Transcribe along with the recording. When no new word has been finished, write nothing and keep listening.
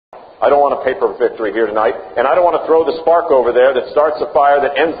I don't want a paper victory here tonight, and I don't want to throw the spark over there that starts a fire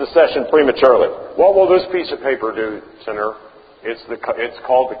that ends the session prematurely. What will this piece of paper do, Senator? It's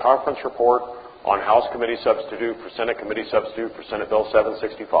called the Conference Report on House Committee Substitute for Senate Committee Substitute for Senate Bill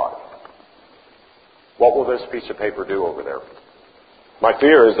 765. What will this piece of paper do over there? My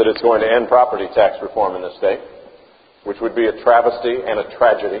fear is that it's going to end property tax reform in this state, which would be a travesty and a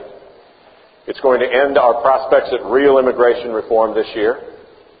tragedy. It's going to end our prospects at real immigration reform this year,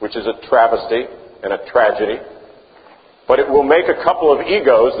 which is a travesty and a tragedy. But it will make a couple of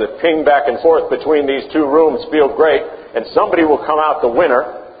egos that ping back and forth between these two rooms feel great, and somebody will come out the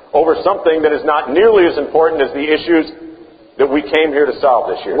winner over something that is not nearly as important as the issues that we came here to solve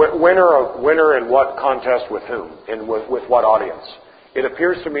this year. Winner in what contest with whom? And with what audience? It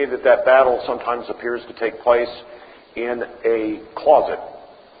appears to me that that battle sometimes appears to take place in a closet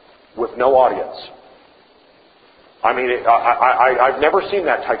with no audience. I mean, I've never seen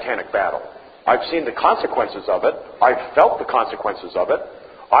that Titanic battle. I've seen the consequences of it. I've felt the consequences of it.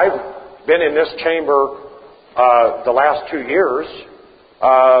 I've been in this chamber the last 2 years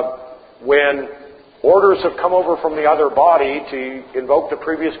when orders have come over from the other body to invoke the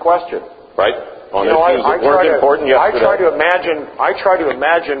previous question. Right. On issues that weren't important yesterday. I try to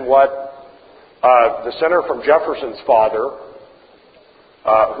imagine what the senator from Jefferson's father,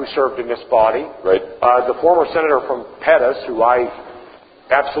 who served in this body, right, the former senator from Pettus, who I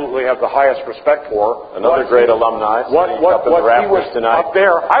absolutely have the highest respect for, another great alumni, what he was tonight. Up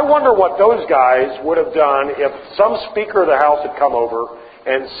there. I wonder what those guys would have done if some Speaker of the House had come over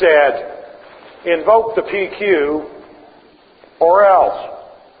and said, invoke the PQ or else.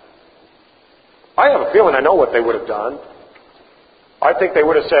 I have a feeling I know what they would have done. I think they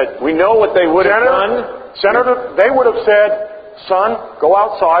would have said, we know what they would have done. Senator, they would have said, son, go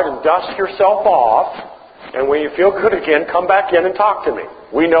outside and dust yourself off, and when you feel good again, come back in and talk to me.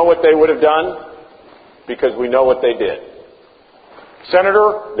 We know what they would have done because we know what they did.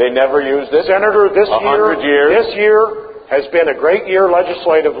 Senator, they never used it. Senator, this year has been a great year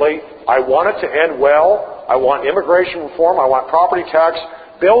legislatively. I want it to end well. I want immigration reform. I want property tax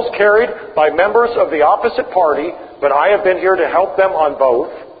bills carried by members of the opposite party, but I have been here to help them on both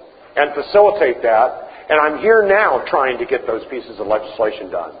and facilitate that. And I'm here now trying to get those pieces of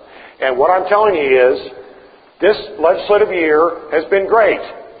legislation done. And what I'm telling you is, this legislative year has been great.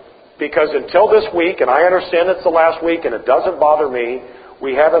 Because until this week, and I understand it's the last week and it doesn't bother me,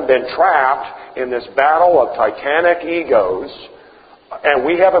 we haven't been trapped in this battle of titanic egos, and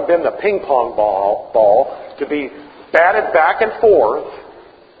we haven't been the ping pong ball to be batted back and forth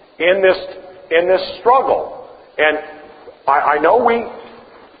in this struggle. And I know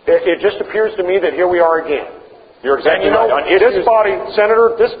it just appears to me that here we are again. You're exactly right. On this body,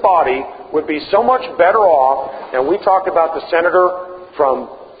 Senator, this body would be so much better off, and we talked about the senator from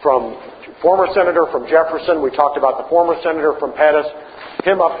former senator from Jefferson, we talked about the former senator from Pettus,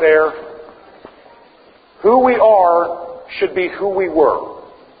 him up there. Who we are should be who we were.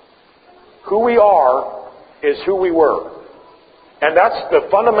 Who we are is who we were. And that's the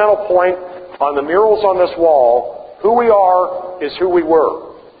fundamental point on the murals on this wall. Who we are is who we were.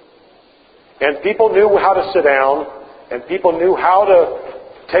 And people knew how to sit down, and people knew how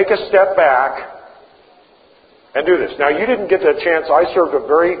to take a step back and do this. Now, you didn't get the chance. I served a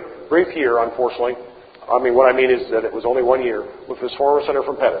very brief year, unfortunately. I mean, what I mean is that it was only 1 year with this former senator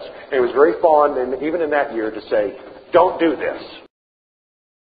from Pettus. And he was very fond, and even in that year, to say, don't do this.